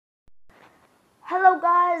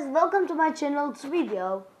guys, welcome to my channel's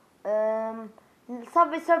video.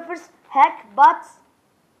 Subway Surfers hack bots.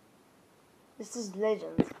 This is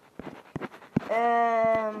legend. This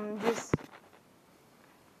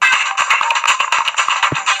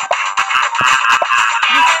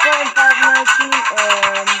current 519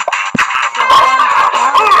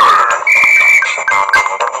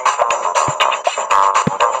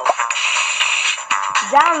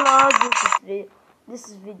 download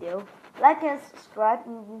this video, like and subscribe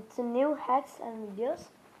to new hacks and videos.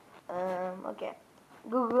 Okay,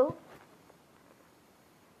 Google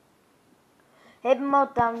Happy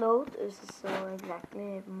Mode download. This is so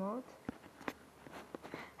exactly Happy Mode.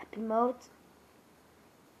 Happy Mode.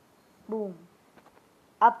 Boom.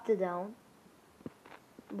 Up to down.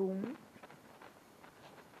 Boom.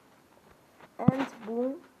 And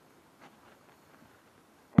boom.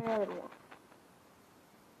 Another one.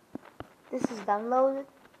 This is downloaded.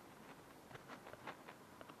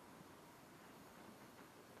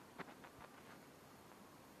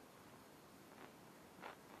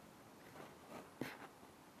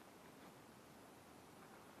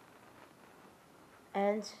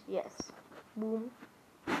 And yes, boom.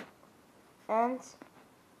 And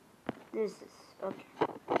this is okay.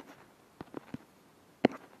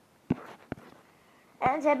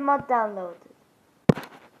 And Happy Mode downloaded.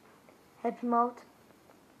 Happy Mode.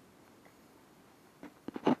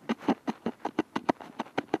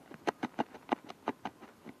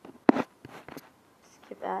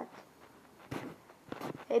 Skip that.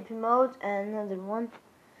 Happy Mode and another one.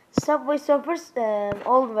 Subway Surfers,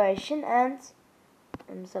 old version, and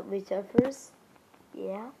Subway Surfers,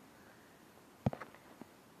 yeah.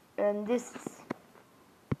 And this is,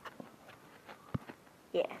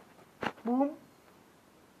 yeah, boom.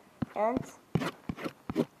 And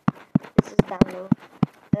this is download.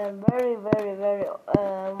 Very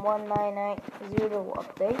 1990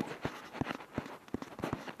 update.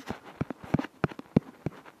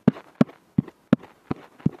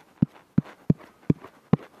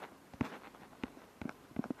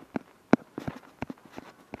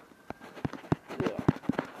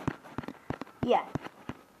 Yeah,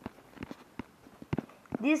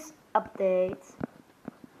 this update,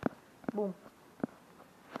 boom,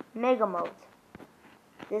 mega mode.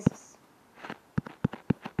 This is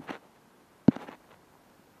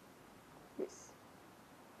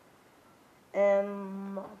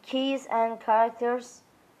keys and characters,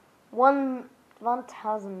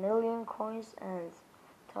 1,000 million coins and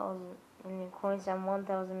 1,000 million coins and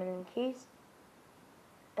 1,000 million keys.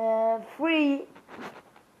 Free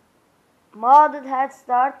modded head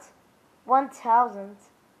start, 1,000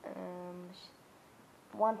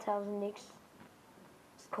 X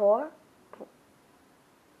score,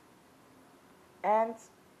 and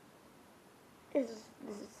this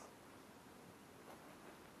is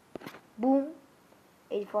boom,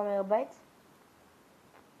 84 megabytes,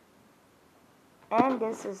 and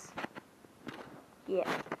this is, yeah,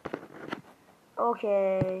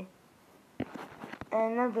 okay.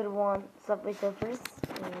 Another one, Subway Surfers.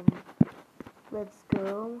 Let's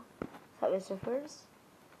go. Subway Surfers.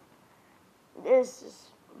 This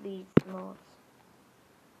is beat mode.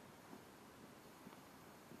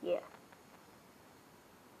 Yeah.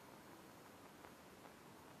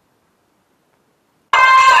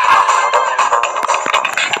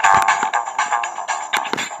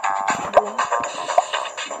 Boom.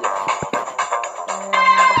 Yeah.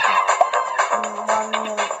 And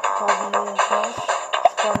 1,000 million coins.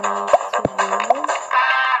 It's for me 2 million.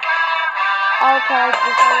 Okay, this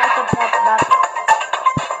is like a bot.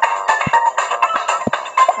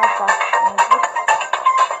 Not bot.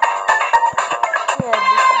 Yeah,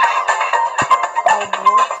 this is how it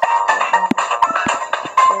works.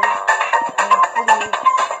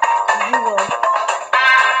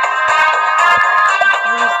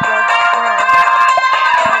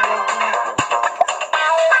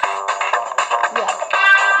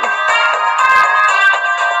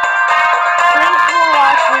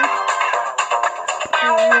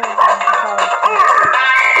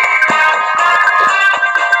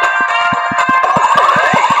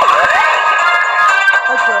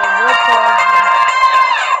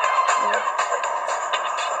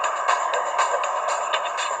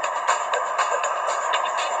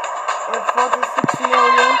 With 46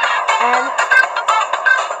 million and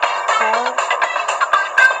 4.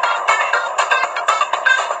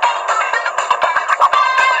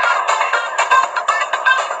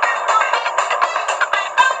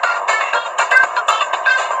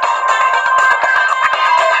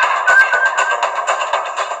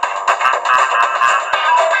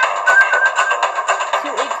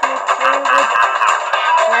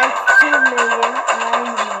 $2 million, 9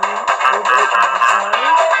 million.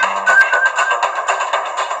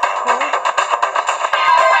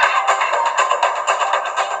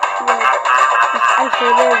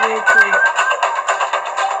 Actually, very cool.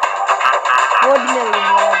 40 million,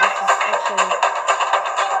 yeah, this is actually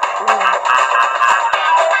low.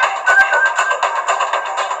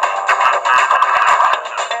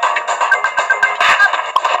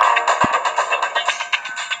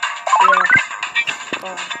 Yeah,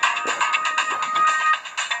 fun.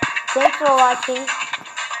 Thanks for watching.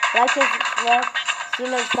 Like and subscribe. See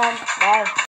you next time. Bye.